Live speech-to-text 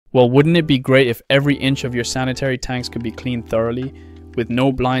Well, wouldn't it be great if every inch of your sanitary tanks could be cleaned thoroughly, with no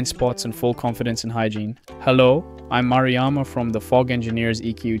blind spots and full confidence in hygiene? Hello, I'm Mariyama from the Fog Engineers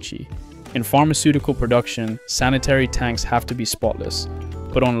IKEUCHI. In pharmaceutical production, sanitary tanks have to be spotless.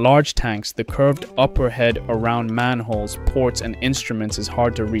 But on large tanks, the curved upper head around manholes, ports, and instruments is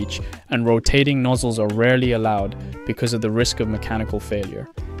hard to reach, and rotating nozzles are rarely allowed because of the risk of mechanical failure.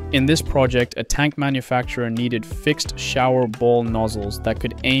 In this project, a tank manufacturer needed fixed shower bowl nozzles that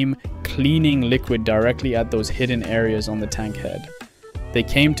could aim cleaning liquid directly at those hidden areas on the tank head. They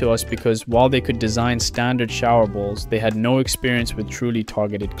came to us because while they could design standard shower bowls, they had no experience with truly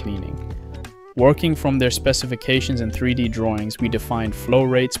targeted cleaning. Working from their specifications and 3D drawings, we defined flow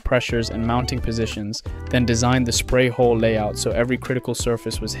rates, pressures, and mounting positions, then designed the spray hole layout so every critical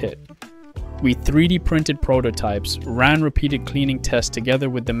surface was hit. We 3D printed prototypes, ran repeated cleaning tests together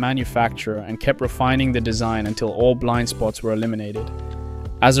with the manufacturer, and kept refining the design until all blind spots were eliminated.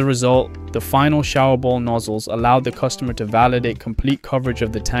 As a result, the final shower bowl nozzles allowed the customer to validate complete coverage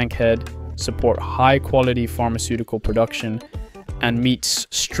of the tank head, support high-quality pharmaceutical production, and meet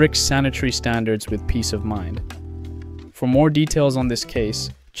strict sanitary standards with peace of mind. For more details on this case,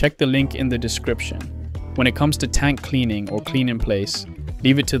 check the link in the description. When it comes to tank cleaning or clean in place,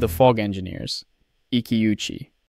 leave it to the Fog Engineers, IKEUCHI.